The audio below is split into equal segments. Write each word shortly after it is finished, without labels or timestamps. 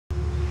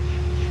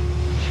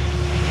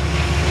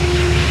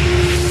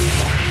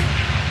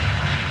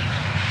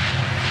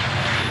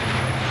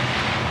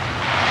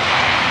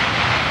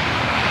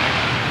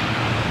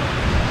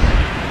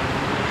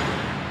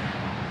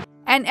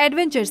An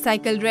adventure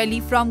cycle rally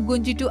from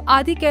Gunji to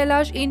Adi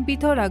Kailash in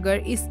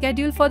Pithoragarh is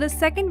scheduled for the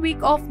second week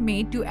of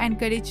May to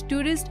encourage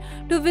tourists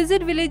to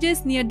visit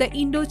villages near the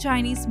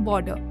Indo-Chinese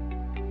border.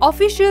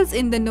 Officials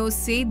in the know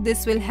say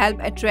this will help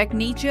attract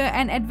nature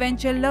and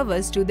adventure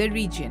lovers to the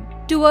region.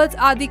 Towards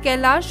Adi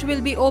Kailash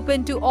will be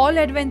open to all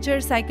adventure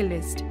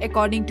cyclists,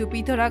 according to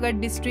Pithoragarh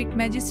District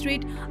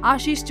Magistrate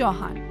Ashish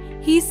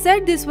Chauhan. He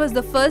said this was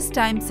the first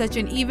time such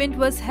an event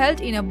was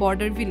held in a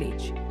border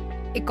village.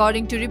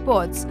 According to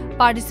reports,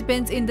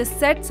 participants in the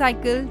said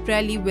cycle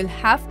rally will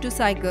have to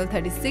cycle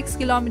 36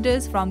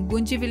 kilometers from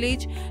Gunji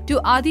village to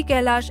Adi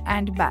Kailash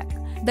and back.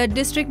 The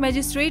district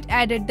magistrate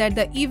added that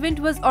the event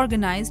was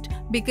organized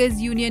because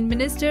Union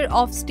Minister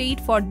of State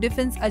for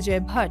Defence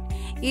Ajay Bhatt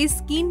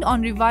is keen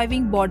on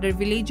reviving border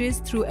villages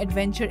through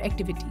adventure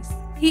activities.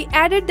 He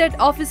added that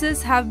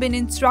officers have been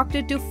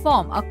instructed to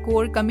form a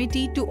core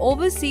committee to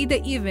oversee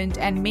the event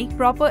and make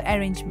proper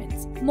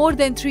arrangements. More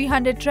than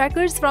 300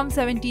 trackers from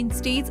 17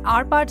 states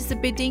are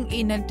participating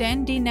in a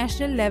 10-day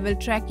national level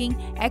tracking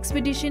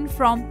expedition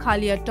from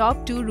Khalia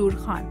Top to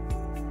Rurkhan.